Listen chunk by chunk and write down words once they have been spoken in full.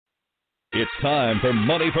It's time for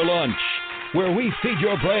Money for Lunch, where we feed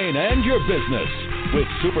your brain and your business with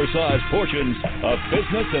supersized portions of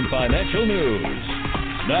business and financial news.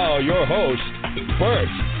 Now your host, Bert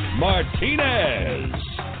Martinez.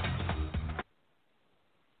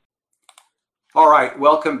 All right,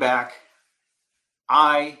 welcome back.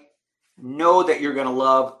 I know that you're going to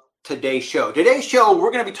love today's show. Today's show,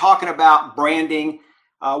 we're going to be talking about branding.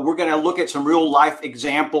 We're going to look at some real life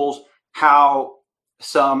examples, how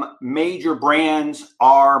some major brands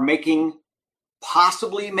are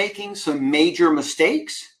possibly making some major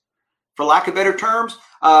mistakes, for lack of better terms,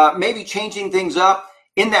 maybe changing things up.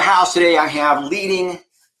 In the house today, I have leading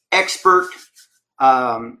expert.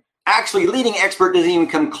 Leading expert doesn't even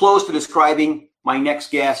come close to describing my next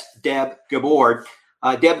guest, Deb Gabor.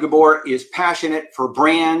 Deb Gabor is passionate for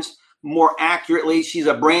brands. More accurately, she's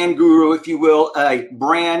a brand guru, if you will, a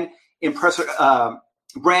brand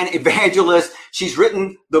evangelist. She's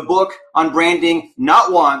written the book on branding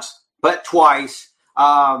not once, but twice.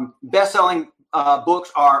 Best-selling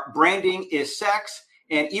books are Branding is Sex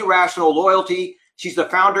and Irrational Loyalty. She's the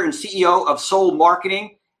founder and CEO of Soul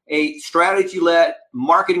Marketing, a strategy-led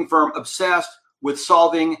marketing firm obsessed with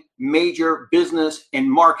solving major business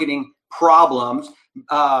and marketing problems.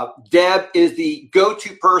 Deb is the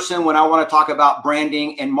go-to person when I want to talk about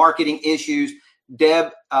branding and marketing issues.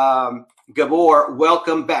 Deb Gabor,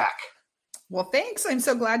 welcome back. Well, thanks. I'm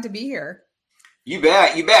so glad to be here. You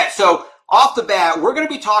bet. So off the bat, we're going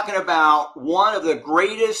to be talking about one of the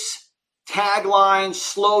greatest taglines,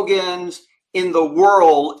 slogans in the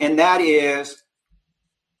world, and that is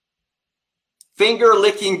finger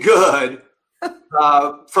licking good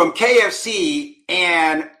from KFC.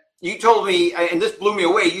 And you told me, and this blew me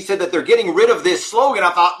away, you said that they're getting rid of this slogan.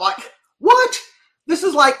 I thought, like, what? This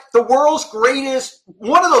is like the world's greatest,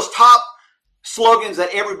 one of those top slogans that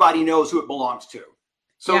everybody knows who it belongs to.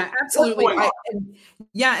 So yeah, absolutely. I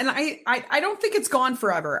don't think it's gone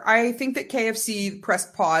forever. I think that KFC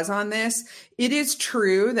pressed pause on this. It is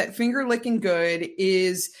true that finger licking good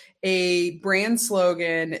is a brand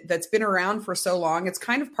slogan that's been around for so long. It's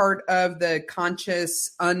kind of part of the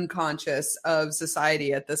conscious, unconscious of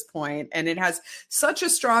society at this point. And it has such a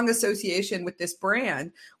strong association with this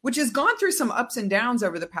brand, which has gone through some ups and downs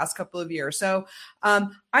over the past couple of years. So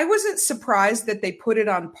I wasn't surprised that they put it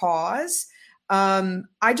on pause.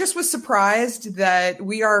 I just was surprised that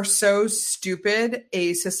we are so stupid,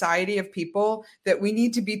 a society of people, that we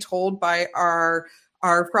need to be told by our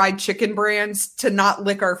fried chicken brands to not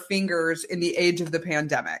lick our fingers in the age of the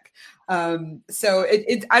pandemic. So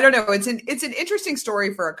I don't know. It's an interesting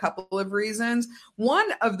story for a couple of reasons. One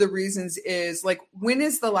of the reasons is, like, when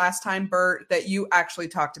is the last time, Bert, that you actually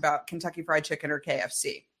talked about Kentucky Fried Chicken or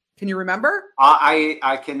KFC? Can you remember?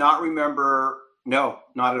 I cannot remember. No,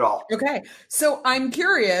 not at all. Okay. So I'm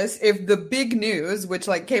curious if the big news, which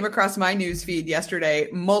like came across my news feed yesterday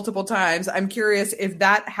multiple times, I'm curious if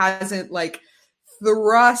that hasn't like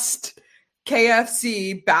thrust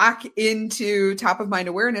KFC back into top of mind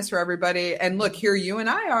awareness for everybody. And look, here you and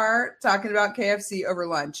I are talking about KFC over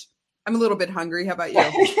lunch. I'm a little bit hungry. How about you?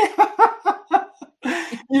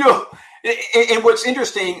 And what's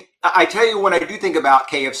interesting, I tell you, when I do think about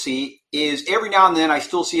KFC, is every now and then I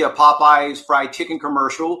still see a Popeyes fried chicken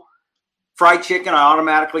commercial. Fried chicken, I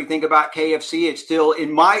automatically think about KFC. It's still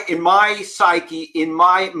in my psyche, in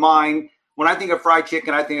my mind. When I think of fried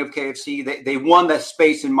chicken, I think of KFC. They won that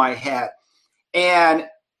space in my head. And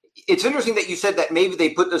it's interesting that you said that maybe they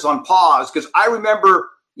put this on pause, because I remember,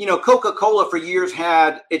 Coca-Cola for years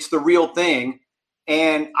had It's the Real Thing.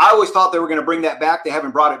 And I always thought they were going to bring that back. They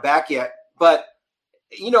haven't brought it back yet. But,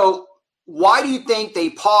 why do you think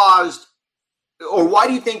they paused, or why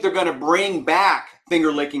do you think they're going to bring back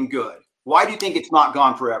finger licking good? Why do you think it's not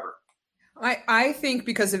gone forever? I think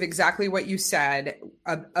because of exactly what you said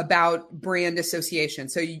about brand association.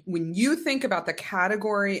 So when you think about the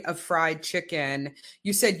category of fried chicken,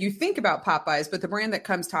 you said you think about Popeyes, but the brand that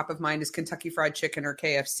comes top of mind is Kentucky Fried Chicken or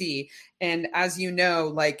KFC. And as you know,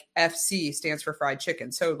 like FC stands for fried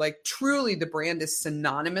chicken. So like truly the brand is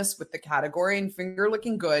synonymous with the category, and finger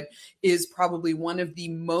licking good is probably one of the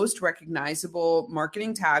most recognizable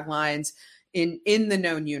marketing taglines in the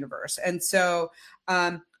known universe. And so,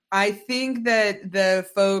 I think that the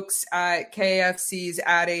folks at KFC's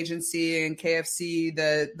ad agency and KFC,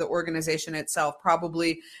 the organization itself,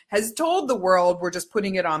 probably has told the world we're just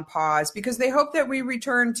putting it on pause because they hope that we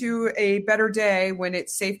return to a better day when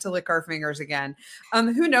it's safe to lick our fingers again.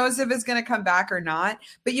 Who knows if it's going to come back or not?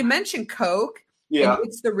 But you mentioned Coke. Yeah. And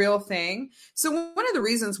it's the real thing. So one of the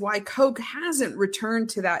reasons why Coke hasn't returned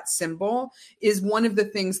to that symbol is one of the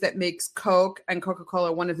things that makes Coke and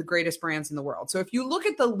Coca-Cola one of the greatest brands in the world. So if you look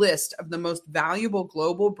at the list of the most valuable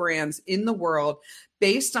global brands in the world,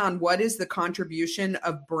 based on what is the contribution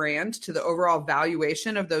of brand to the overall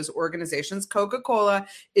valuation of those organizations, Coca-Cola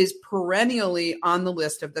is perennially on the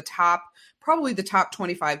list of the top, probably the top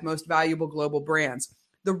 25 most valuable global brands.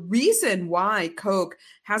 The reason why Coke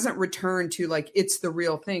hasn't returned to like, it's the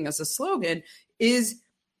real thing as a slogan is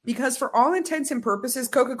because for all intents and purposes,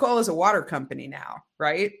 Coca-Cola is a water company now,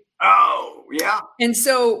 right? Oh, yeah. And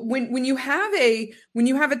so when you have a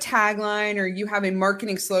tagline or you have a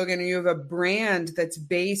marketing slogan or you have a brand that's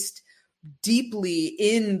based deeply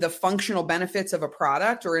in the functional benefits of a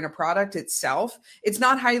product or in a product itself, it's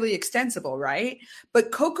not highly extensible, right?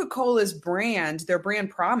 But Coca-Cola's brand, their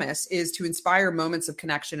brand promise is to inspire moments of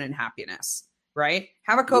connection and happiness, right?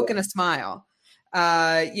 Have a Coke and a smile.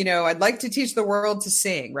 I'd like to teach the world to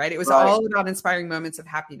sing, right? It was all about inspiring moments of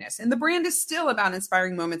happiness. And the brand is still about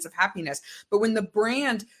inspiring moments of happiness. But when the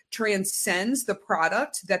brand transcends the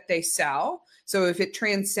product that they sell, so if it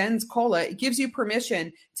transcends cola, it gives you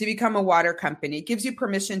permission to become a water company. It gives you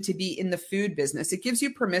permission to be in the food business. It gives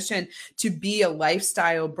you permission to be a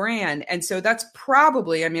lifestyle brand. And so that's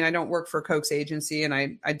probably, I mean, I don't work for Coke's agency and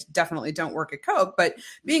I definitely don't work at Coke, but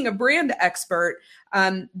being a brand expert,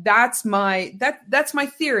 that's my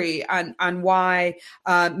theory on why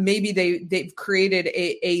maybe they've created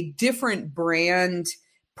a different brand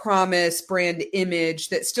promise, brand image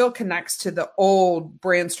that still connects to the old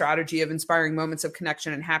brand strategy of inspiring moments of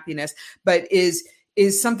connection and happiness, but is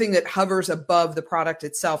something that hovers above the product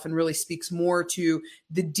itself and really speaks more to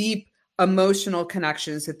the deep emotional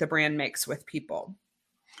connections that the brand makes with people.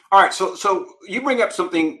 All right. So you bring up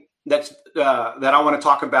something that's that I want to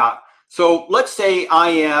talk about. So let's say I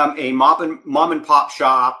am a mom and pop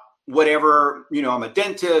shop, whatever, I'm a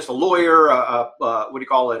dentist, a lawyer, a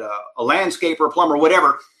landscaper, a plumber,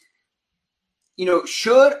 whatever.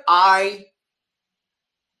 Should I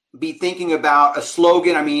be thinking about a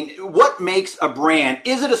slogan? I mean, what makes a brand?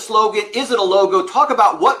 Is it a slogan? Is it a logo? Talk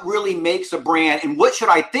about what really makes a brand and what should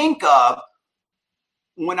I think of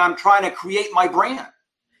when I'm trying to create my brand?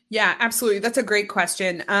 Yeah, absolutely. That's a great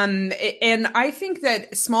question. And I think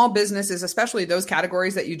that small businesses, especially those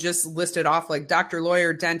categories that you just listed off, like doctor,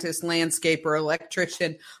 lawyer, dentist, landscaper,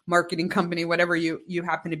 electrician, marketing company, whatever you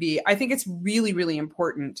happen to be, I think it's really, really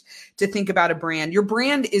important to think about a brand. Your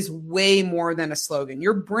brand is way more than a slogan.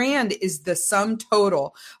 Your brand is the sum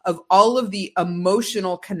total of all of the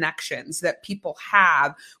emotional connections that people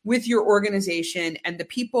have with your organization and the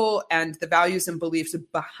people and the values and beliefs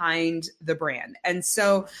behind the brand. And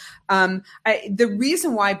so the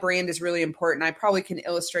reason why brand is really important, I probably can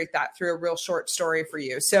illustrate that through a real short story for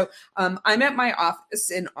you. So I'm at my office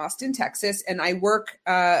in Austin, Texas, and I work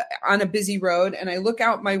on a busy road, and I look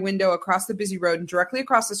out my window across the busy road, and directly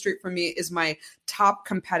across the street from me is my top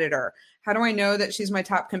competitor. How do I know that she's my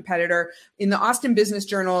top competitor? In the Austin Business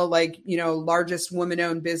Journal, largest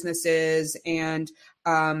woman-owned businesses and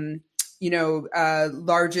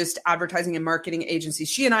largest advertising and marketing agencies.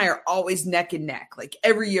 She and I are always neck and neck. Like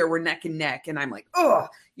every year we're neck and neck. And I'm like,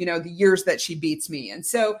 the years that she beats me. And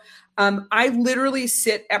so I literally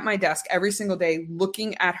sit at my desk every single day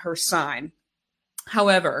looking at her sign.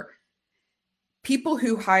 However, people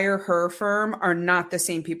who hire her firm are not the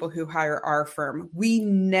same people who hire our firm. We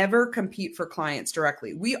never compete for clients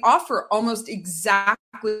directly. We offer almost exactly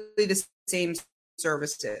the same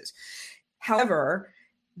services. However,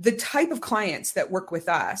 the type of clients that work with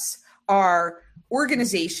us are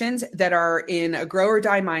organizations that are in a grow or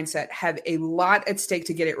die mindset, have a lot at stake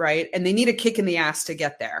to get it right, and they need a kick in the ass to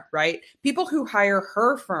get there, right? People who hire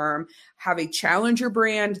her firm have a challenger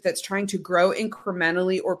brand that's trying to grow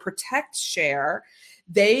incrementally or protect share.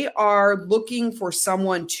 They are looking for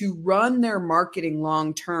someone to run their marketing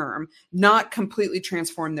long term, not completely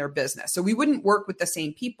transform their business. So we wouldn't work with the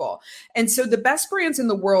same people. And so the best brands in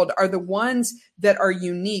the world are the ones that are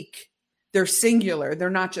unique. They're singular. They're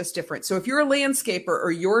not just different. So if you're a landscaper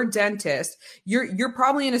or you're a dentist, you're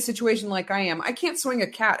probably in a situation like I am. I can't swing a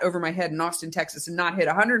cat over my head in Austin, Texas and not hit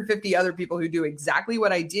 150 other people who do exactly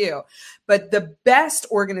what I do. But the best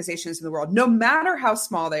organizations in the world, no matter how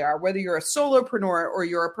small they are, whether you're a solopreneur or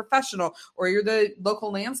you're a professional or you're the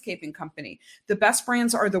local landscaping company, the best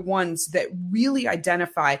brands are the ones that really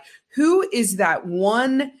identify who is that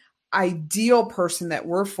one ideal person that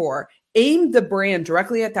we're for. aim the brand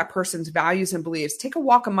directly at that person's values and beliefs. Take a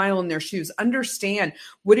walk a mile in their shoes. Understand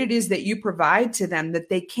what it is that you provide to them that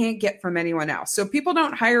they can't get from anyone else. So people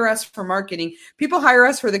don't hire us for marketing. People hire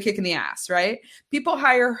us for the kick in the ass, right? People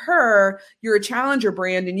hire her. You're a challenger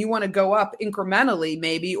brand and you want to go up incrementally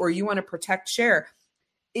maybe, or you want to protect share.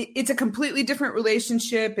 It's a completely different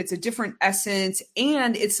relationship. It's a different essence,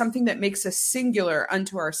 and it's something that makes us singular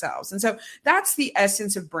unto ourselves. And so that's the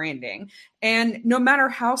essence of branding. And no matter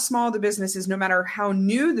how small the business is, no matter how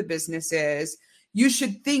new the business is, you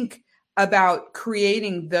should think about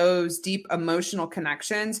creating those deep emotional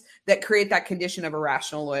connections that create that condition of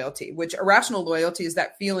irrational loyalty, which irrational loyalty is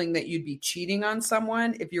that feeling that you'd be cheating on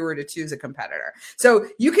someone if you were to choose a competitor. So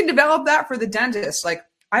you can develop that for the dentist. Like,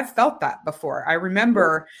 I've felt that before. I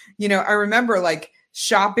remember like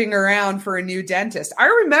shopping around for a new dentist. I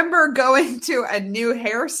remember going to a new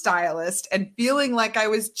hairstylist and feeling like I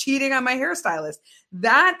was cheating on my hairstylist.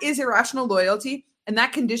 That is irrational loyalty. And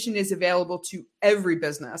that condition is available to every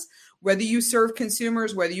business, whether you serve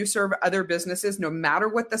consumers, whether you serve other businesses, no matter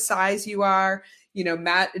what the size you are, no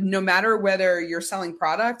matter whether you're selling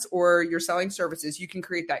products or you're selling services, you can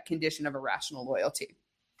create that condition of irrational loyalty.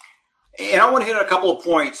 And I want to hit on a couple of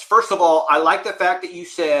points. First of all, I like the fact that you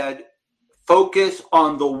said focus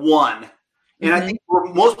on the one. And I think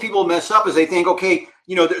where most people mess up is they think, okay,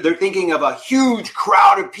 they're thinking of a huge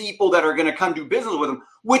crowd of people that are going to come do business with them,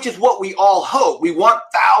 which is what we all hope. We want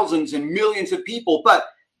thousands and millions of people, but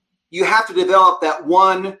you have to develop that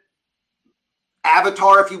one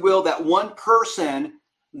avatar, if you will, that one person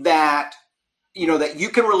that that you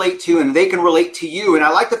can relate to and they can relate to you. And I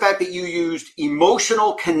like the fact that you used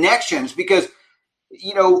emotional connections because,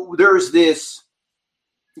 there's this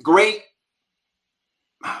great,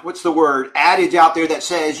 adage out there that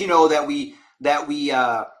says, that we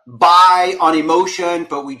buy on emotion,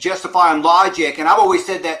 but we justify on logic. And I've always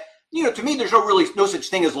said that, to me, there's no such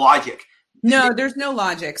thing as logic. No, there's no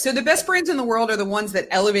logic. So the best brands in the world are the ones that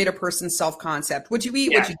elevate a person's self-concept. What you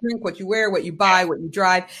eat, what you drink, what you wear, what you buy, what you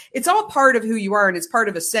drive. It's all part of who you are, and it's part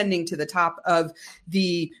of ascending to the top of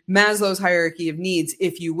the Maslow's hierarchy of needs,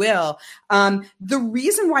 if you will. The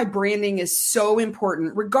reason why branding is so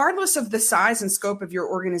important, regardless of the size and scope of your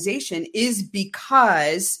organization, is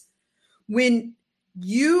because when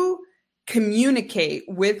you communicate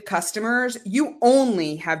with customers, you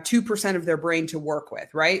only have 2% of their brain to work with,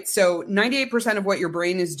 right? So 98% of what your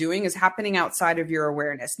brain is doing is happening outside of your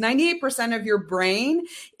awareness. 98% of your brain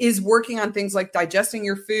is working on things like digesting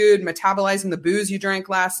your food, metabolizing the booze you drank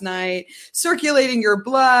last night, circulating your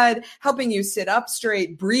blood, helping you sit up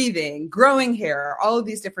straight, breathing, growing hair, all of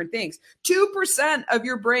these different things. 2% of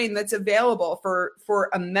your brain that's available for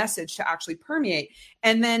a message to actually permeate.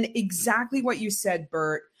 And then exactly what you said,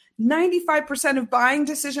 Bert, 95% of buying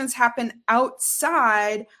decisions happen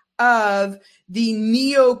outside of the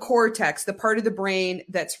neocortex, the part of the brain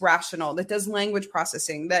that's rational, that does language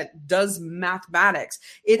processing, that does mathematics.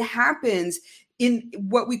 It happens in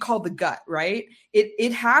what we call the gut, right?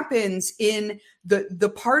 It happens in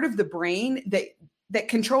the part of the brain that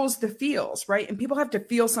controls the feels, right? And people have to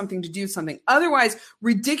feel something to do something. Otherwise,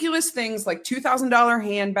 ridiculous things like $2,000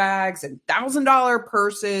 handbags and $1,000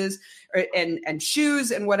 purses and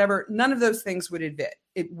shoes and whatever, none of those things would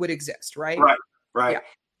exist, right? Right.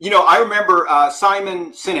 Yeah. I remember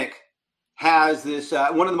Simon Sinek has this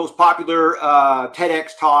one of the most popular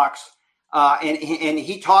TEDx talks, and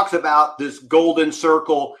he talks about this golden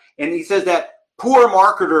circle, and he says that poor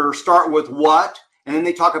marketers start with what, and then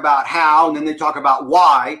they talk about how, and then they talk about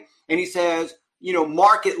why, and he says,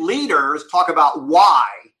 market leaders talk about why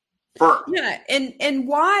first. Yeah, and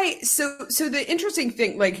why? So the interesting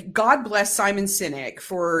thing, like, God bless Simon Sinek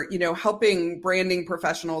for helping branding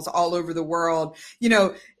professionals all over the world,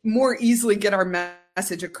 more easily get our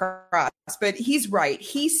message across. But he's right.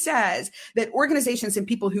 He says that organizations and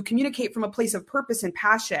people who communicate from a place of purpose and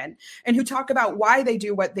passion and who talk about why they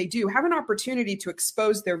do what they do have an opportunity to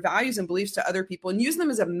expose their values and beliefs to other people and use them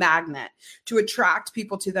as a magnet to attract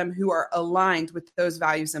people to them who are aligned with those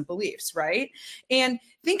values and beliefs, right? And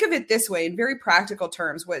think of it this way, in very practical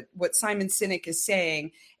terms, what Simon Sinek is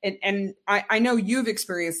saying, and I know you've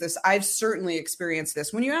experienced this, I've certainly experienced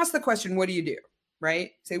this. When you ask the question, what do you do?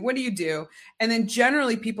 Right? Say, what do you do? And then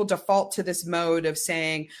generally people default to this mode of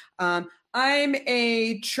saying, I'm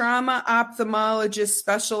a trauma ophthalmologist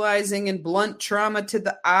specializing in blunt trauma to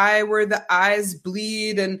the eye where the eyes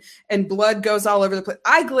bleed and blood goes all over the place.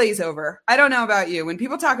 I glaze over. I don't know about you. When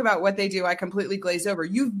people talk about what they do, I completely glaze over.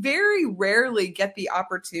 You very rarely get the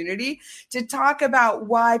opportunity to talk about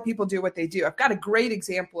why people do what they do. I've got a great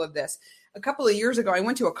example of this. a couple of years ago, I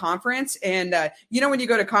went to a conference, and when you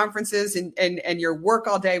go to conferences and you work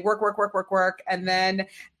all day, work. And then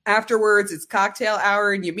afterwards it's cocktail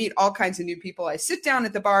hour and you meet all kinds of new people. I sit down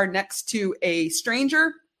at the bar next to a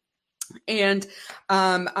stranger, and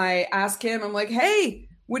I ask him, I'm like, hey,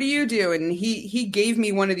 what do you do? And he gave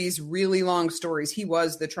me one of these really long stories. He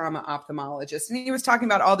was the trauma ophthalmologist, and he was talking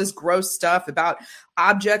about all this gross stuff about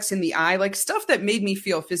objects in the eye, like stuff that made me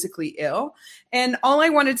feel physically ill. And all I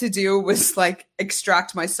wanted to do was like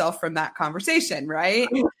extract myself from that conversation, right?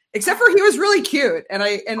 Except for he was really cute, and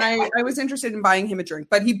I was interested in buying him a drink,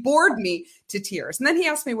 but he bored me to tears. And then he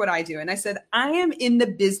asked me what I do, and I said, I am in the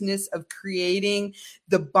business of creating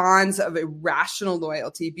the bonds of irrational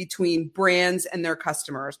loyalty between brands and their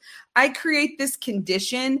customers. I create this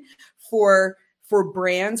condition for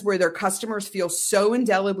brands where their customers feel so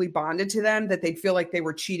indelibly bonded to them that they'd feel like they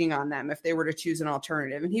were cheating on them if they were to choose an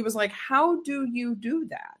alternative. And he was like, how do you do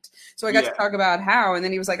that? So I got to talk about how, and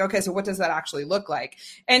then he was like, okay, so what does that actually look like?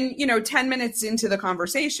 And, 10 minutes into the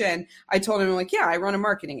conversation, I told him, like, yeah, I run a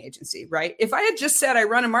marketing agency, right? If I had just said I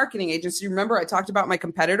run a marketing agency, remember I talked about my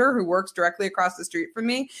competitor who works directly across the street from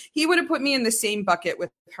me, he would have put me in the same bucket with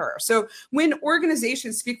her. So when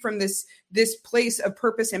organizations speak from this place of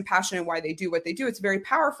purpose and passion and why they do what they do, it's very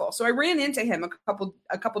powerful. So I ran into him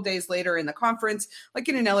a couple days later in the conference, like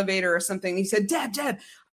in an elevator or something. He said, Deb,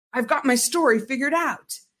 I've got my story figured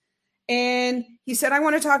out. And he said, I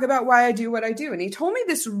want to talk about why I do what I do. And he told me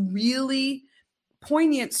this really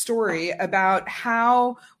poignant story about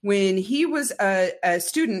how when he was a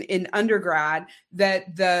student in undergrad,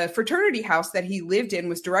 that the fraternity house that he lived in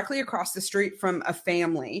was directly across the street from a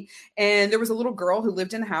family. And there was a little girl who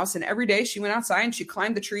lived in the house, and every day she went outside and she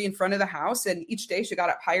climbed the tree in front of the house. And each day she got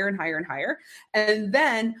up higher and higher and higher. And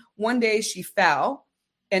then one day she fell.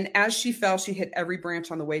 And as she fell, she hit every branch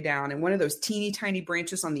on the way down. And one of those teeny tiny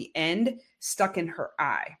branches on the end stuck in her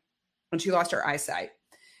eye, and she lost her eyesight.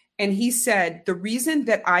 And he said, the reason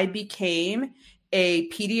that I became a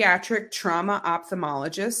pediatric trauma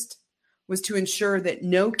ophthalmologist was to ensure that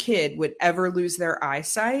no kid would ever lose their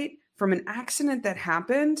eyesight from an accident that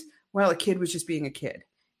happened while a kid was just being a kid.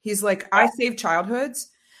 He's like, I saved childhoods.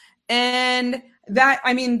 And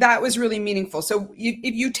that was really meaningful. So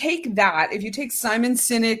if you take Simon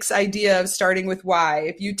Sinek's idea of starting with why,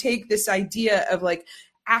 if you take this idea of like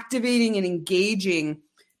activating and engaging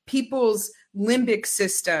people's limbic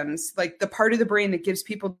systems, like the part of the brain that gives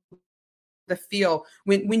people the feel,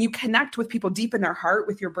 when you connect with people deep in their heart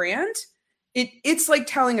with your brand, it's like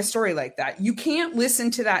telling a story like that. You can't listen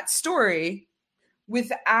to that story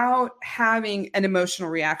without having an emotional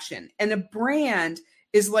reaction. And a brand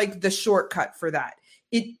is like the shortcut for that.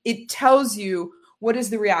 It tells you what is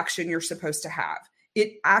the reaction you're supposed to have.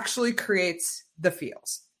 It actually creates the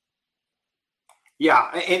feels.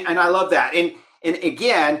 Yeah, and I love that. And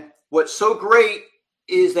again, what's so great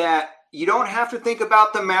is that you don't have to think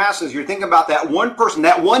about the masses. You're thinking about that one person,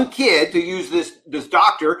 that one kid, to use this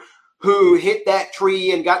doctor, who hit that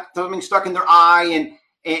tree and got something stuck in their eye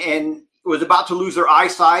and was about to lose their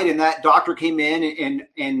eyesight. And that doctor came in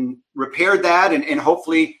and repaired that. And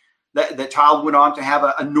hopefully the child went on to have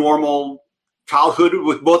a normal childhood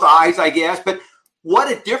with both eyes, I guess. But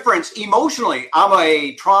what a difference emotionally. I'm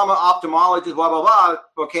a trauma ophthalmologist, blah, blah, blah.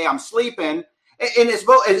 Okay, I'm sleeping. And it's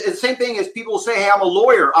the same thing as people say, hey, I'm a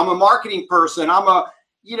lawyer, I'm a marketing person, I'm a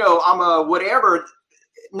whatever.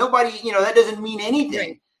 Nobody, that doesn't mean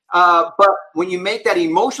anything. But when you make that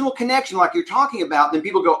emotional connection like you're talking about, then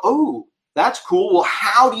people go, oh, that's cool. Well,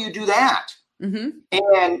 how do you do that? Mm-hmm.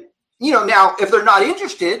 And, now if they're not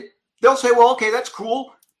interested, they'll say, well, okay, that's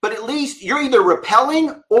cool. But at least you're either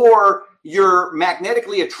repelling or you're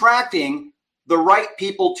magnetically attracting the right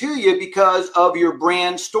people to you because of your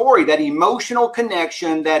brand story, that emotional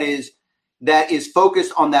connection that is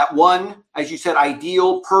focused on that one, as you said,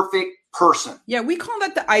 ideal, perfect person. Yeah, we call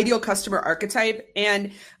that the ideal customer archetype.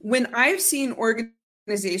 And when I've seen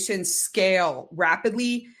organizations scale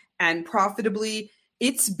rapidly and profitably,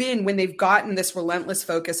 it's been when they've gotten this relentless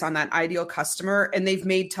focus on that ideal customer and they've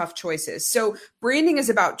made tough choices. So branding is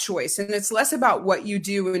about choice, and it's less about what you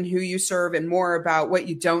do and who you serve and more about what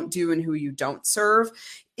you don't do and who you don't serve.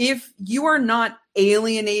 If you are not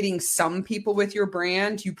alienating some people with your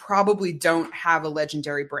brand, you probably don't have a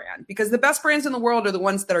legendary brand, because the best brands in the world are the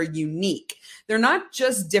ones that are unique. They're not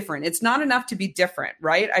just different. It's not enough to be different,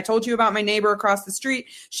 right? I told you about my neighbor across the street.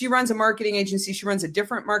 She runs a marketing agency. She runs a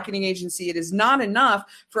different marketing agency. It is not enough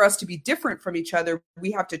for us to be different from each other.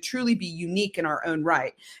 We have to truly be unique in our own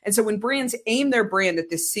right. And so when brands aim their brand at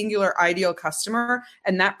this singular ideal customer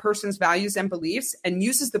and that person's values and beliefs and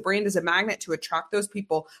uses the brand as a magnet to attract those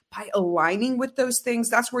people people by aligning with those things.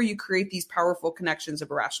 That's where you create these powerful connections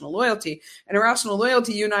of irrational loyalty. And irrational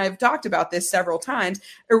loyalty, you and I have talked about this several times.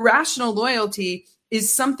 Irrational loyalty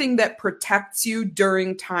is something that protects you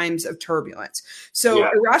during times of turbulence. So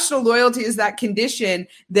irrational loyalty is that condition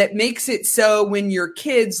that makes it so when your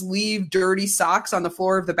kids leave dirty socks on the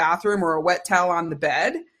floor of the bathroom or a wet towel on the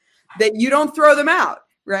bed, that you don't throw them out,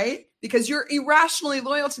 right? Because you're irrationally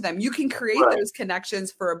loyal to them. You can create those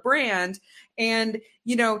connections for a brand. And,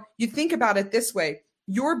 you think about it this way.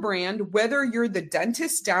 Your brand, whether you're the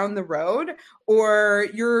dentist down the road or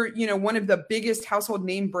you're, one of the biggest household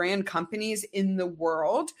name brand companies in the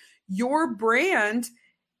world, your brand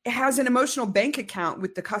has an emotional bank account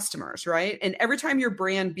with the customers, right? And every time your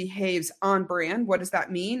brand behaves on brand, what does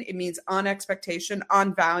that mean? It means on expectation,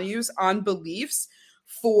 on values, on beliefs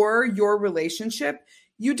for your relationship.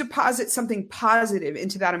 You deposit something positive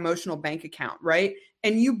into that emotional bank account, right?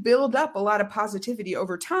 And you build up a lot of positivity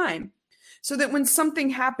over time. So that when something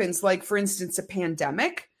happens, like for instance, a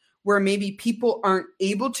pandemic, where maybe people aren't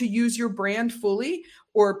able to use your brand fully,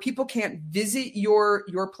 or people can't visit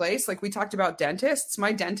your place. Like we talked about dentists.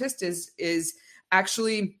 My dentist is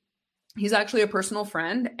actually, he's actually a personal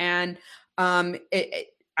friend. And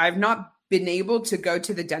I've not been able to go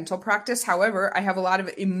to the dental practice. However, I have a lot of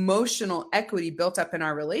emotional equity built up in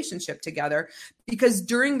our relationship together, because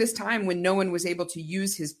during this time when no one was able to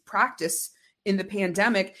use his practice in the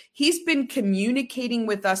pandemic, he's been communicating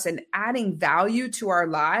with us and adding value to our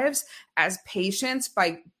lives as patients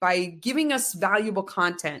by giving us valuable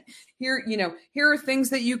content. Here are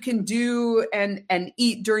things that you can do and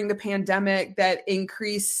eat during the pandemic that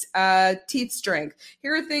increase teeth strength.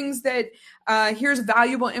 Here are things that here's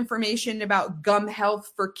valuable information about gum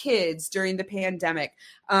health for kids during the pandemic.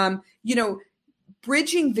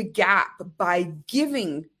 Bridging the gap by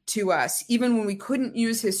giving to us, even when we couldn't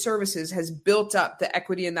use his services, has built up the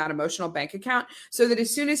equity in that emotional bank account, so that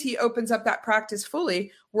as soon as he opens up that practice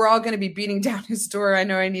fully, we're all going to be beating down his door. I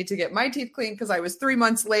know I need to get my teeth cleaned because I was 3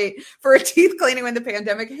 months late for a teeth cleaning when the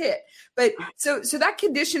pandemic hit. But so that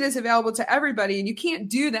condition is available to everybody, and you can't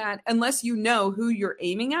do that unless you know who you're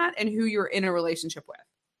aiming at and who you're in a relationship with.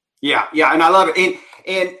 Yeah. And I love it.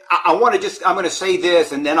 And I want to I'm going to say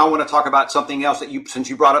this, and then I want to talk about something else since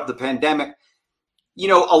you brought up the pandemic.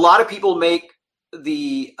 A lot of people make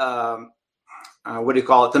the, the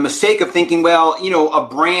mistake of thinking, well, a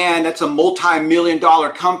brand, that's a multi-million-dollar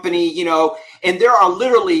company, and there are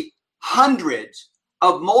literally hundreds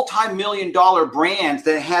of multi-million-dollar brands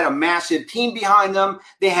that had a massive team behind them.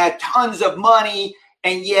 They had tons of money,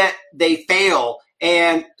 and yet they fail.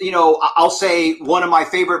 And, I'll say one of my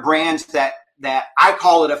favorite brands that I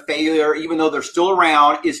call it a failure, even though they're still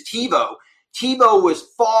around, is TiVo. TiVo was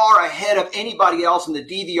far ahead of anybody else in the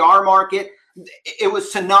DVR market. It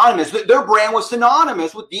was synonymous. Their brand was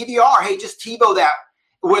synonymous with DVR. Hey, just TiVo that,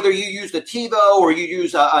 whether you use the TiVo or you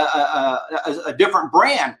use a different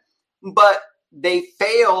brand. But they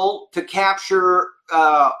fail to capture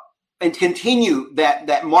and continue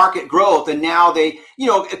that market growth. And now they,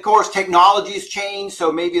 of course, technology's changed,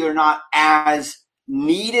 so maybe they're not as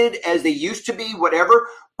needed as they used to be, whatever.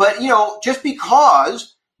 But, just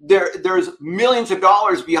because there's millions of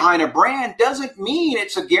dollars behind a brand doesn't mean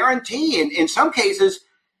it's a guarantee. And in some cases,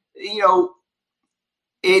 it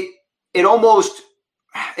almost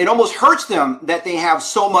hurts them that they have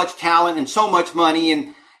so much talent and so much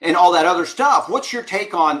money and all that other stuff. What's your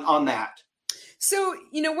take on that? So,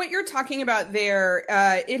 what you're talking about there,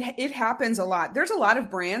 it happens a lot. There's a lot of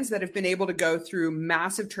brands that have been able to go through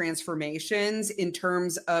massive transformations in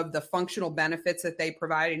terms of the functional benefits that they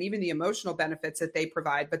provide and even the emotional benefits that they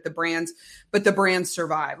provide, but the brands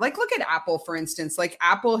survive. Like, look at Apple, for instance. Like,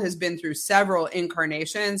 Apple has been through several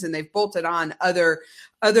incarnations and they've bolted on other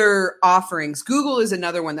offerings. Google is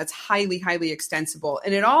another one that's highly, highly extensible.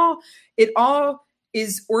 And it all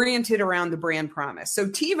is oriented around the brand promise. So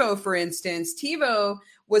TiVo, for instance, TiVo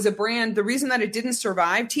was a brand. The reason that it didn't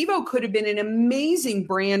survive, TiVo could have been an amazing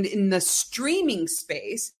brand in the streaming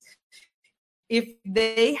space if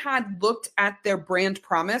they had looked at their brand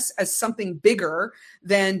promise as something bigger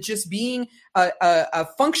than just being a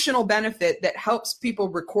functional benefit that helps people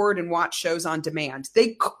record and watch shows on demand.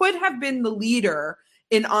 They could have been the leader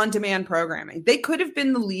in on-demand programming. They could have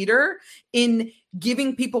been the leader in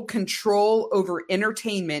giving people control over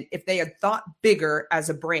entertainment if they had thought bigger as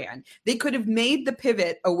a brand. They could have made the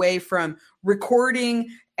pivot away from recording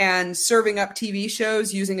and serving up TV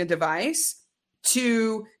shows using a device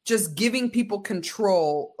to just giving people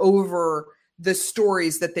control over the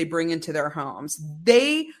stories that they bring into their homes.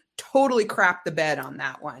 They totally crapped the bed on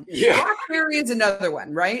that one. Yeah. BlackBerry is another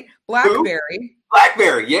one, right? BlackBerry.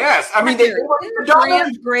 BlackBerry, yes. I mean, BlackBerry, in the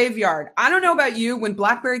brand graveyard. I don't know about you. When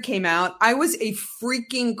BlackBerry came out, I was a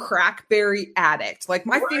freaking Crackberry addict. Like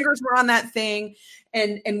my fingers were on that thing.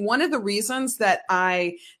 And one of the reasons that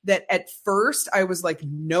at first I was like,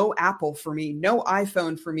 no Apple for me, no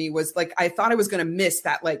iPhone for me, was like, I thought I was going to miss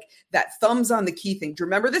that, like that thumbs on the key thing. Do you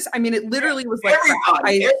remember this? I mean, it literally was like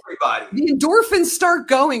everybody. The endorphins start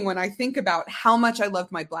going when I think about how much I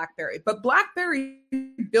loved my BlackBerry. But BlackBerry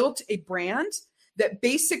built a brand that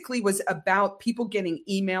basically was about people getting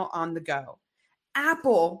email on the go.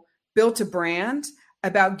 Apple built a brand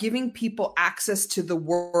about giving people access to the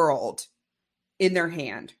world in their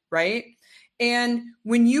hand, right? And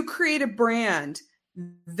when you create a brand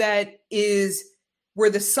that is where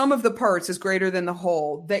the sum of the parts is greater than the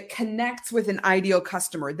whole, that connects with an ideal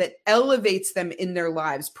customer, that elevates them in their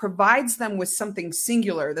lives, provides them with something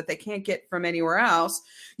singular that they can't get from anywhere else,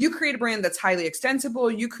 you create a brand that's highly extensible,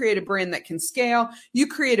 you create a brand that can scale, you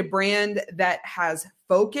create a brand that has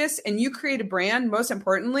focus, and you create a brand, most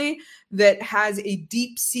importantly, that has a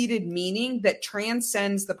deep-seated meaning that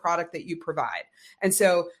transcends the product that you provide. And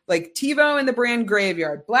so like TiVo in the brand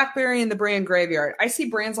graveyard, BlackBerry in the brand graveyard. I see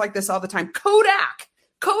brands like this all the time. Kodak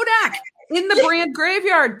in the brand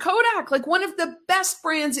graveyard. Kodak, like one of the best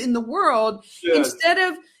brands in the world. Yes.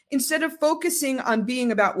 Instead of focusing on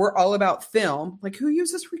being about, we're all about film. Like who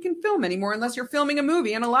uses freaking film anymore unless you're filming a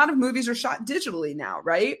movie? And a lot of movies are shot digitally now,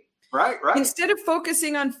 right? Right. Instead of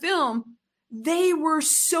focusing on film, they were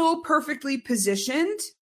so perfectly positioned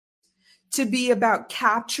to be about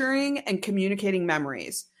capturing and communicating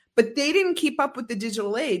memories. But they didn't keep up with the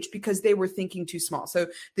digital age because they were thinking too small. So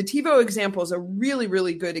the TiVo example is a really,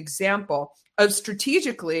 really good example of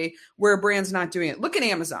strategically where a brand's not doing it. Look at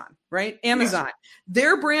Amazon, right? Amazon,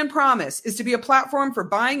 Their brand promise is to be a platform for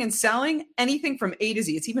buying and selling anything from A to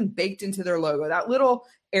Z. It's even baked into their logo. That little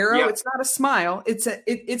arrow, it's not a smile. It's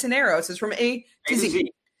an arrow. It says from A to Z.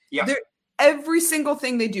 Yeah. Every single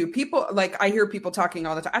thing they do, people like, I hear people talking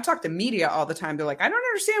all the time. I talk to media all the time. They're like, I don't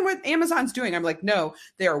understand what Amazon's doing. I'm like, no,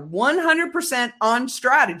 they are 100% on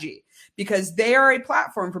strategy because they are a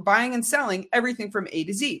platform for buying and selling everything from A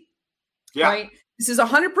to Z. Yeah. Right. This is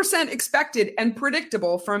 100% expected and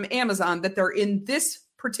predictable from Amazon that they're in this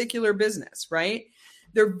particular business, right?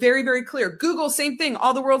 They're very, very clear. Google, same thing,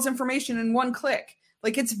 all the world's information in one click.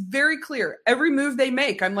 Like it's very clear. Every move they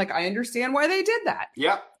make, I'm like, I understand why they did that.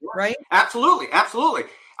 Yeah. Right. Absolutely.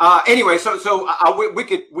 Anyway, so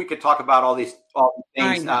we could talk about all these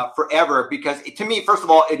things forever because to me, first of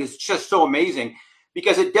all, it is just so amazing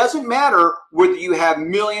because it doesn't matter whether you have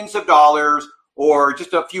millions of dollars or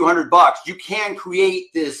just a few $100. You can create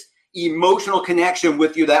this emotional connection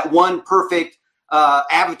with that one perfect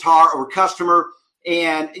avatar or customer.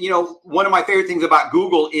 And, one of my favorite things about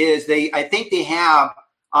Google is I think they have,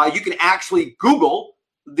 you can actually Google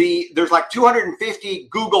there's like 250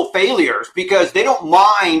 Google failures because they don't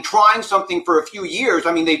mind trying something for a few years.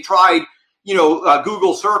 I mean, they tried,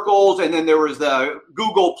 Google Circles and then there was the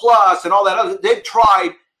Google Plus and all that other, they've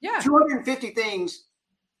tried 250 things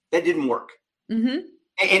that didn't work. Mm-hmm.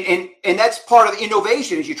 And that's part of the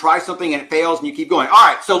innovation is you try something and it fails and you keep going. All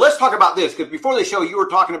right. So let's talk about this because before the show, you were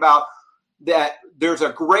talking about that there's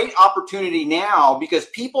a great opportunity now because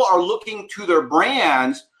people are looking to their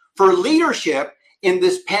brands for leadership in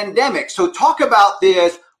this pandemic. So talk about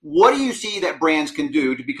this. What do you see that brands can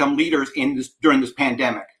do to become leaders during this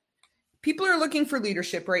pandemic? People are looking for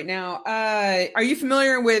leadership right now. Are you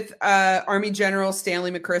familiar with Army General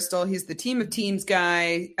Stanley McChrystal? He's the Team of Teams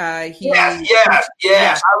guy. Yes.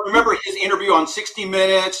 I remember his interview on 60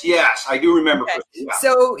 Minutes. Yes, I do remember. Okay. Yeah.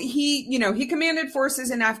 So he commanded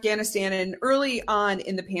forces in Afghanistan, and early on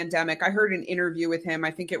in the pandemic, I heard an interview with him.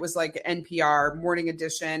 I think it was like NPR Morning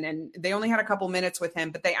Edition, and they only had a couple minutes with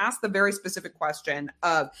him, but they asked the very specific question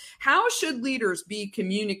of how should leaders be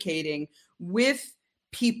communicating with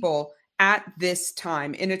people at this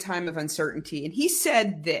time, in a time of uncertainty. And he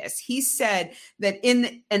said this, he said that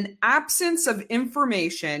in an absence of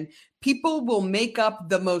information, people will make up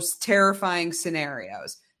the most terrifying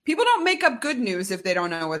scenarios. People don't make up good news if they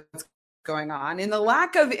don't know what's going on. In the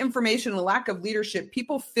lack of information, the lack of leadership,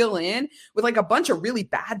 people fill in with like a bunch of really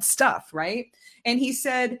bad stuff, right? And he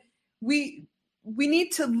said, we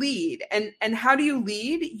need to lead. And how do you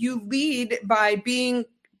lead? You lead by being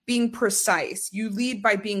precise. You lead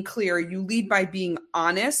by being clear. You lead by being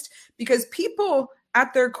honest because people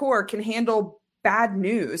at their core can handle bad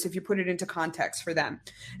news if you put it into context for them.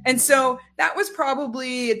 And so that was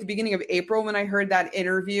probably at the beginning of April when I heard that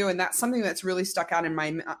interview. And that's something that's really stuck out in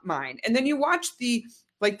my mind. And then you watch the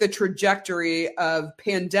trajectory of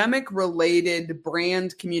pandemic related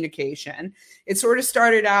brand communication. It sort of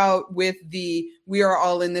started out with the "we are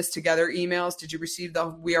all in this together" emails. Did you receive the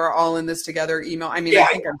 "we are all in this together" email? I mean, yeah,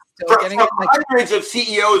 I think I'm still getting it. Hundreds of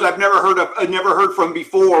CEOs I've never heard from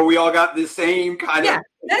before. We all got the same kind of.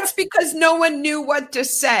 That's because no one knew what to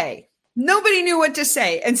say. Nobody knew what to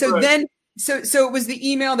say. And so then So it was the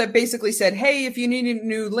email that basically said, hey, if you need a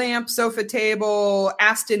new lamp, sofa table,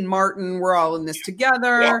 Aston Martin, we're all in this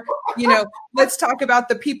together. Let's talk about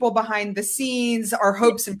the people behind the scenes, our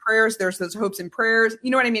hopes and prayers. There's those hopes and prayers.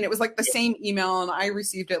 You know what I mean? It was like the same email, and I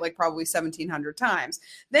received it like probably 1,700 times.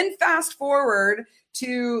 Then fast forward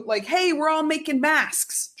to like, hey, we're all making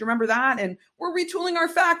masks. Do you remember that? And we're retooling our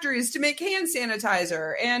factories to make hand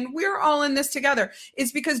sanitizer, and we're all in this together.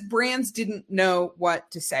 It's because brands didn't know what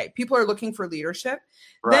to say. People are looking for leadership.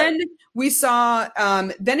 Right. Then we saw,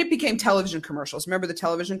 then it became television commercials. Remember the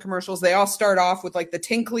television commercials? They all start off with like the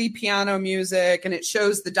tinkly piano music, and it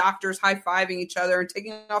shows the doctors high-fiving each other and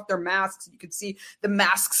taking off their masks. You could see the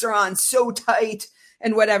masks are on so tight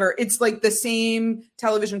and whatever. It's like the same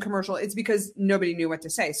television commercial. It's because nobody knew what to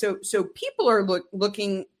say. So people are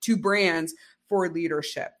looking to brands for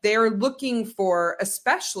leadership. They are looking for,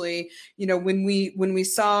 especially, when we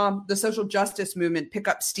saw the social justice movement pick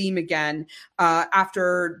up steam again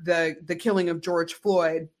after the killing of George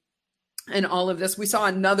Floyd and all of this, we saw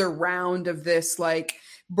another round of this, like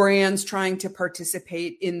brands trying to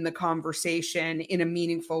participate in the conversation in a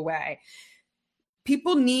meaningful way.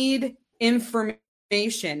 People need information.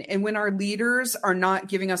 And when our leaders are not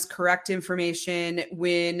giving us correct information,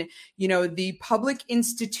 when, the public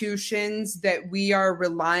institutions that we are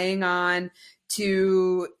relying on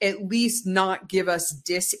to at least not give us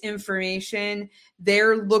disinformation,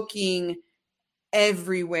 they're looking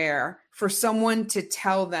everywhere for someone to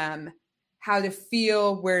tell them how to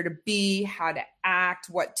feel, where to be, how to act,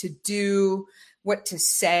 what to do, what to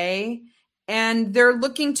say. And they're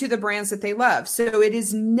looking to the brands that they love. So it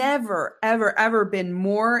has never, ever, ever been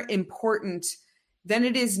more important than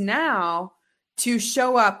it is now to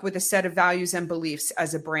show up with a set of values and beliefs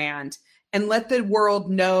as a brand and let the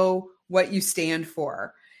world know what you stand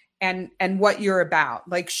for and what you're about.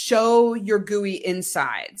 Like, show your gooey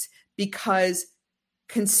insides, because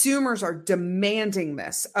consumers are demanding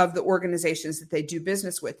this of the organizations that they do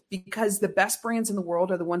business with, because the best brands in the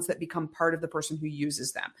world are the ones that become part of the person who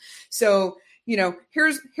uses them. So,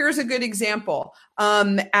 here's a good example.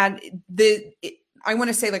 I want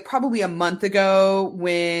to say like probably a month ago,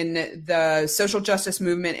 when the social justice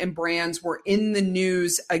movement and brands were in the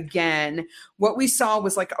news again, what we saw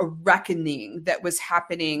was like a reckoning that was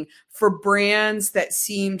happening for brands that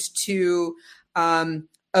seemed to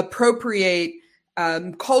appropriate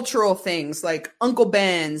cultural things like Uncle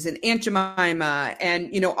Ben's and Aunt Jemima,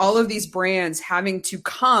 and all of these brands having to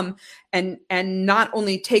come and not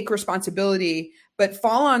only take responsibility but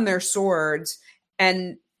fall on their swords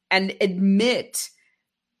and admit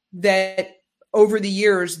that over the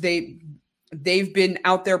years they've been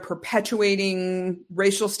out there perpetuating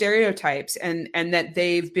racial stereotypes and that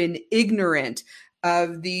they've been ignorant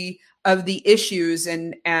of the issues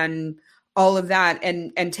and all of that,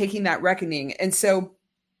 and taking that reckoning. And so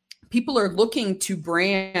people are looking to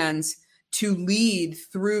brands to lead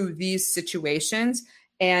through these situations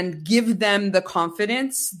and give them the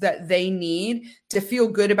confidence that they need to feel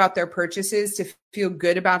good about their purchases, to feel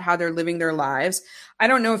good about how they're living their lives. I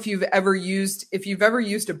don't know if you've ever used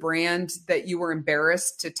a brand that you were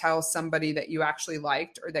embarrassed to tell somebody that you actually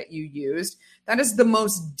liked or that you used. That is the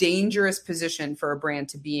most dangerous position for a brand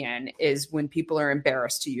to be in, is when people are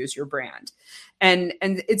embarrassed to use your brand. And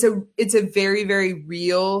it's a very, very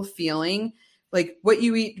real feeling. Like, what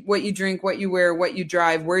you eat, what you drink, what you wear, what you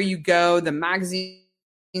drive, where you go, the magazines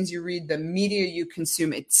you read, the media you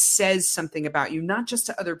consume, it says something about you, not just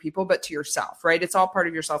to other people, but to yourself, right? It's all part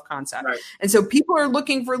of your self-concept. Right. And so people are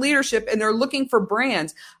looking for leadership, and they're looking for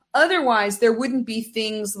brands. Otherwise, there wouldn't be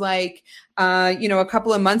things like, a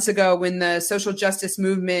couple of months ago when the social justice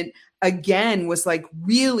movement again was like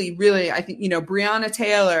really, really, I think, Breonna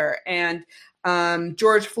Taylor and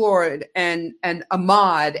George Floyd and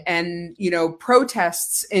Ahmaud and,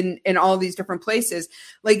 protests in all these different places.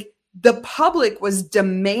 Like, the public was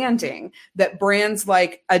demanding that brands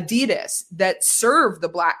like Adidas that serve the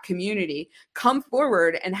Black community come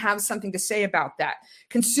forward and have something to say about that.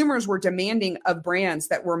 Consumers were demanding of brands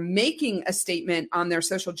that were making a statement on their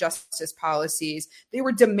social justice policies. They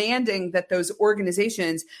were demanding that those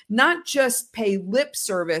organizations not just pay lip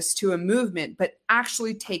service to a movement, but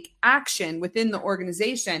actually take action within the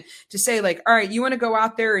organization to say, like, all right, you want to go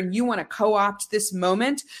out there and you want to co-opt this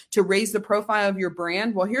moment to raise the profile of your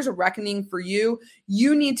brand? Well, here's a reckoning for you.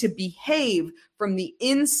 You need to behave from the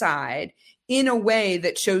inside in a way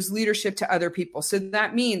that shows leadership to other people. So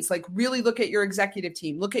that means, like, really look at your executive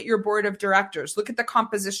team, look at your board of directors, look at the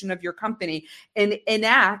composition of your company, and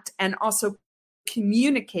enact and also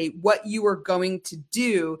communicate what you are going to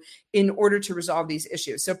do in order to resolve these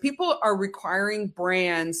issues. So people are requiring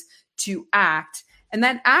brands to act, and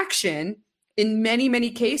that action in many, many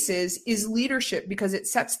cases is leadership, because it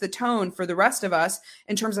sets the tone for the rest of us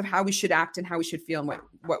in terms of how we should act and how we should feel and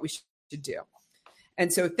what we should do.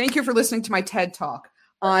 And so thank you for listening to my TED talk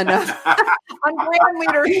on on brand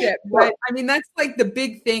leadership. But I mean, that's like the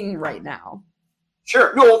big thing right now.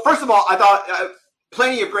 Sure. No, well, first of all, I thought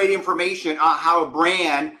plenty of great information on how a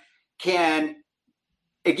brand can,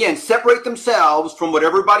 again, separate themselves from what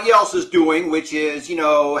everybody else is doing, which is,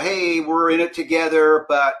 hey, we're in it together,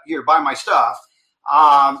 but here, buy my stuff.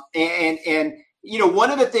 And one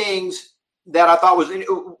of the things that I thought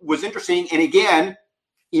was interesting, and again,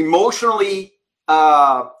 emotionally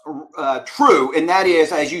true, and that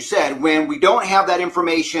is, as you said, when we don't have that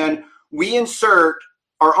information, we insert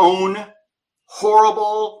our own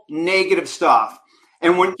horrible, negative stuff.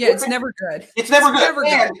 And it's never good. It's never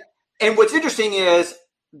good. And what's interesting is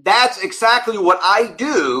that's exactly what I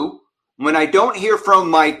do when I don't hear from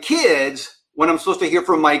my kids, when I'm supposed to hear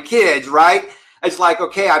from my kids, right? It's like,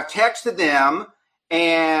 okay, I've texted them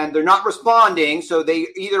and they're not responding. So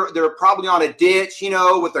they're probably on a ditch,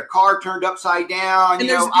 with their car turned upside down. And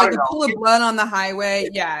there's like a pool of blood on the highway.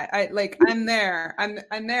 Yeah. I'm there.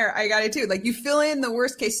 I'm there. I got it too. Like, you fill in the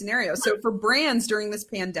worst case scenario. So for brands during this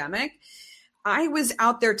pandemic, I was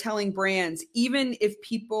out there telling brands, even if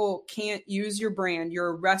people can't use your brand, you're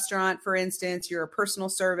a restaurant, for instance, you're a personal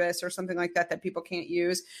service or something like that people can't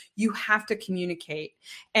use, you have to communicate,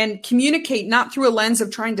 and communicate not through a lens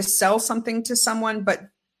of trying to sell something to someone,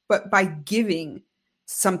 but by giving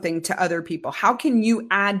something to other people. How can you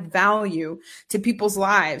add value to people's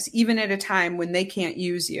lives, even at a time when they can't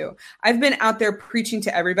use you? I've been out there preaching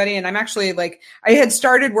to everybody, and I'm actually I had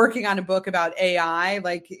started working on a book about AI,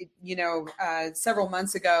 several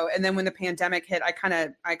months ago. And then when the pandemic hit, I kind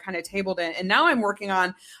of tabled it. And now I'm working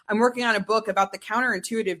on a book about the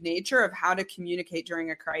counterintuitive nature of how to communicate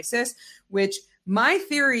during a crisis, which my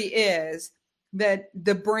theory is that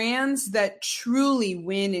the brands that truly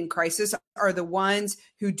win in crisis are the ones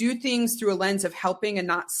who do things through a lens of helping and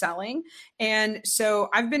not selling. And so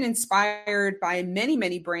I've been inspired by many,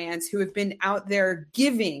 many brands who have been out there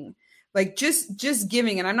giving, just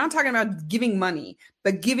giving. And I'm not talking about giving money,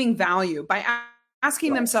 but giving value by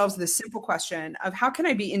asking themselves the simple question of, how can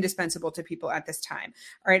I be indispensable to people at this time?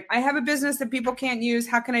 All right, I have a business that people can't use.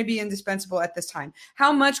 How can I be indispensable at this time?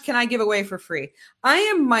 How much can I give away for free? I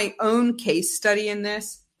am my own case study in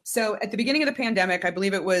this. So at the beginning of the pandemic, I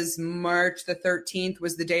believe it was March the 13th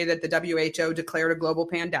was the day that the WHO declared a global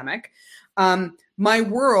pandemic. My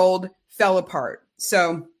world fell apart.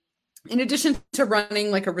 So in addition to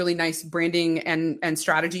running a really nice branding and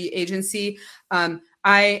strategy agency,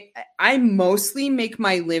 I mostly make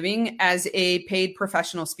my living as a paid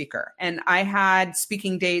professional speaker. And I had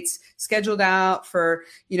speaking dates scheduled out for,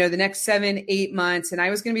 the next 7-8 months. And I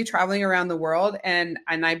was going to be traveling around the world. And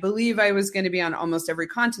I believe I was going to be on almost every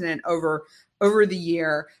continent over the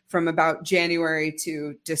year from about January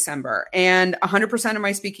to December. And 100% of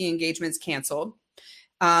my speaking engagements canceled.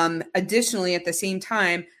 Additionally, at the same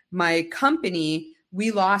time, my company,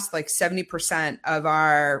 we lost 70% of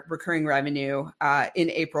our recurring revenue in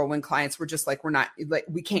April, when clients were just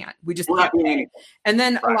we can't pay. And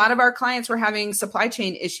then a lot of our clients were having supply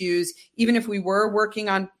chain issues. Even if we were working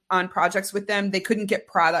on projects with them, they couldn't get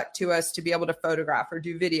product to us to be able to photograph or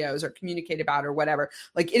do videos or communicate about or whatever.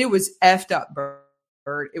 It was effed up,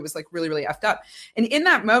 Bert. It was really, really effed up. And in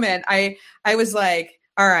that moment, I was like,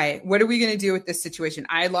 all right, what are we going to do with this situation?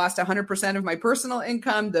 I lost 100% of my personal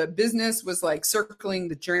income. The business was circling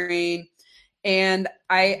the drain. And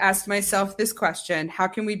I asked myself this question: how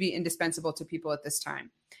can we be indispensable to people at this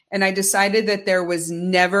time? And I decided that there was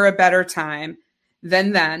never a better time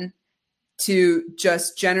than then to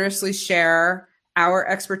just generously share our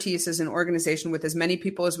expertise as an organization with as many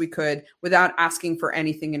people as we could without asking for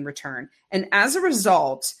anything in return. And as a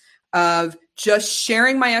result, of just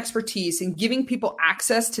sharing my expertise and giving people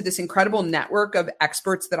access to this incredible network of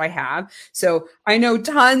experts that I have. So I know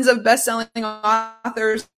tons of best-selling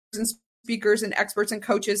authors and speakers and experts and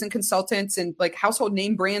coaches and consultants and like household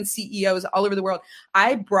name brand CEOs all over the world.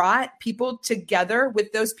 I brought people together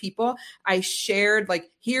with those people. I shared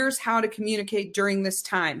like, here's how to communicate during this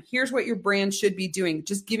time. Here's what your brand should be doing,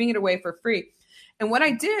 just giving it away for free. And what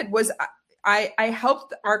I did was I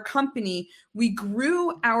helped our company. We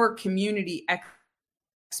grew our community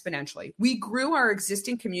exponentially. We grew our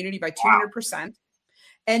existing community by 200%.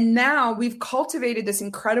 And now we've cultivated this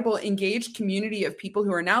incredible engaged community of people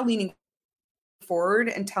who are now leaning forward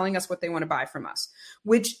and telling us what they want to buy from us,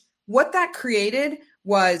 which what that created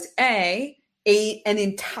was an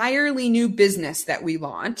entirely new business that we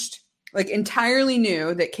launched, like entirely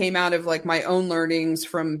new, that came out of like my own learnings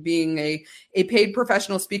from being a paid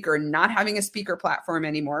professional speaker and not having a speaker platform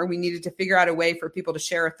anymore. We needed to figure out a way for people to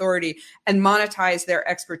share authority and monetize their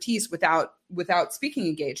expertise without speaking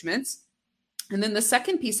engagements. And then the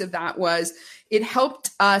second piece of that was it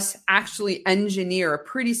helped us actually engineer a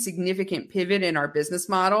pretty significant pivot in our business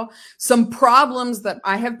model. Some problems that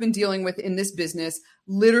I have been dealing with in this business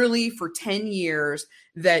literally for 10 years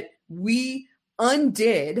that we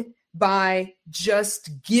undid by just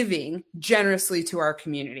giving generously to our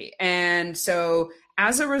community. And so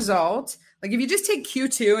as a result, like if you just take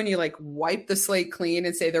Q2 and you like wipe the slate clean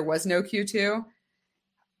and say there was no Q2,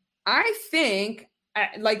 I think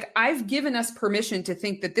like I've given us permission to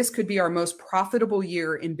think that this could be our most profitable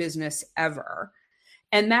year in business ever.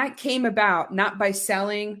 And that came about not by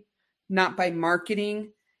selling, not by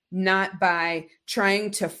marketing, not by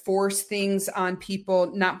trying to force things on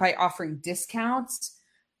people, not by offering discounts,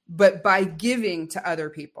 but by giving to other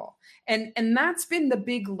people. And that's been the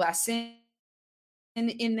big lesson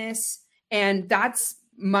in this. And that's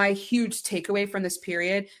my huge takeaway from this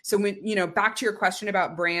period. So when, back to your question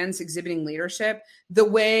about brands exhibiting leadership, the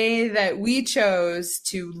way that we chose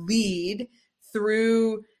to lead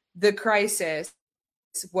through the crisis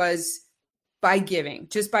was by giving,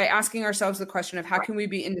 just by asking ourselves the question of how can we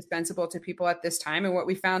be indispensable to people at this time? And what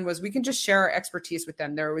we found was we can just share our expertise with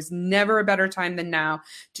them. There was never a better time than now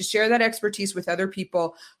to share that expertise with other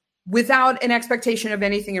people without an expectation of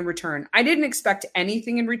anything in return. I didn't expect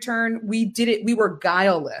anything in return. We did it. We were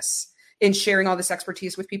guileless in sharing all this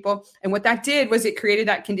expertise with people. And what that did was it created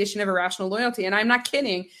that condition of irrational loyalty. And I'm not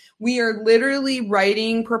kidding. We are literally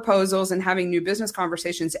writing proposals and having new business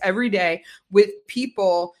conversations every day with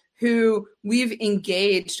people who we've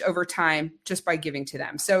engaged over time just by giving to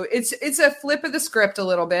them. So it's a flip of the script a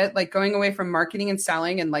little bit, like going away from marketing and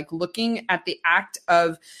selling and like looking at the act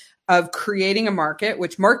of creating a market,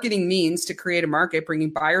 which marketing means to create a market,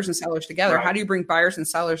 bringing buyers and sellers together. Right. How do you bring buyers and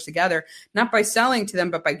sellers together? Not by selling to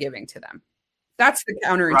them, but by giving to them. That's the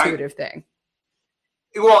counterintuitive thing.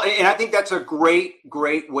 Well, and I think that's a great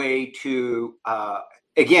way to,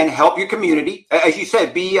 again, help your community. As you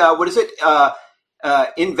said, be,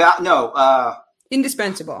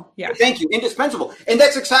 Indispensable. Yeah. Thank you. Indispensable. And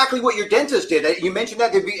that's exactly what your dentist did. You mentioned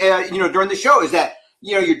that, during the show is that,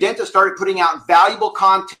 your dentist started putting out valuable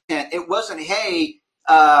content. It wasn't, hey,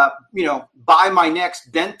 buy my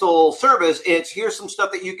next dental service. It's here's some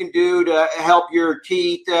stuff that you can do to help your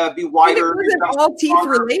teeth be whiter. And it wasn't all teeth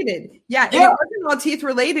related. Yeah. And it wasn't all teeth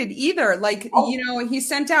related either. Like, he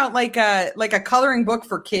sent out like a coloring book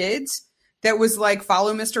for kids that was like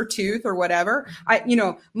follow Mr. Tooth or whatever.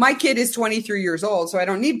 My kid is 23 years old, so I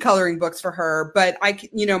don't need coloring books for her, but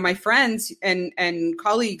my friends and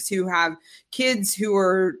colleagues who have kids who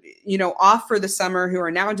are, off for the summer, who are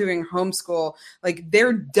now doing homeschool, like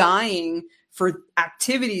they're dying for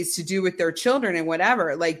activities to do with their children and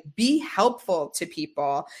whatever, like be helpful to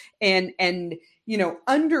people and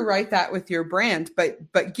underwrite that with your brand,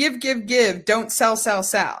 but give, don't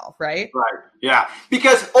sell, right? Right. Yeah.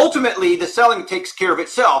 Because ultimately the selling takes care of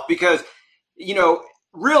itself because,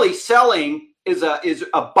 really selling is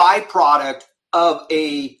a byproduct of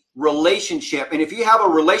a relationship. And if you have a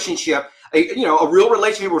relationship, a real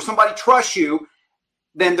relationship where somebody trusts you,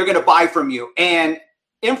 then they're going to buy from you. And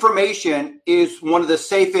information is one of the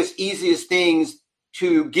safest, easiest things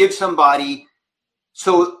to give somebody.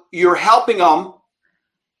 So you're helping them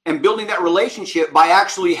and building that relationship by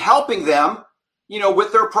actually helping them,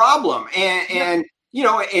 with their problem. And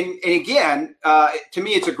again, to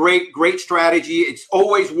me, it's a great strategy. It's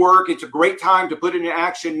always worked. It's a great time to put it into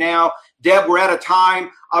action now. Deb, we're out of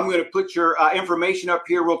time. I'm going to put your information up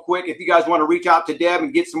here real quick. If you guys want to reach out to Deb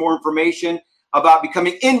and get some more information about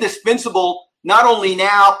becoming indispensable, not only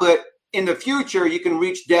now, but in the future, you can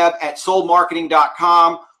reach Deb at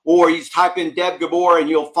soulmarketing.com, or you just type in Deb Gabor and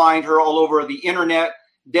you'll find her all over the internet.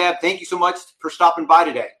 Deb, thank you so much for stopping by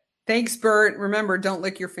today. Thanks, Bert. Remember, don't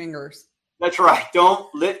lick your fingers. That's right.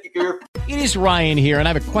 Don't lick your... It is Ryan here, and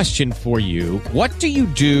I have a question for you. What do you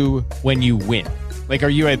do when you win? Like, are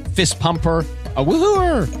you a fist pumper, a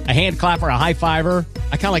woohooer, a hand clapper, a high fiver?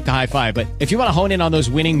 I kind of like the high five, but if you want to hone in on those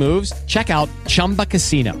winning moves, check out Chumba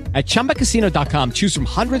Casino. At ChumbaCasino.com, choose from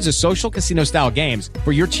hundreds of social casino style games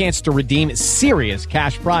for your chance to redeem serious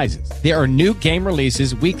cash prizes. There are new game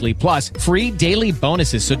releases weekly, plus free daily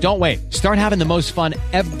bonuses. So don't wait. Start having the most fun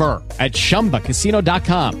ever at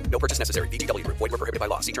ChumbaCasino.com. No purchase necessary. VGW Group. Void where prohibited by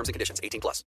law. See terms and conditions. 18+.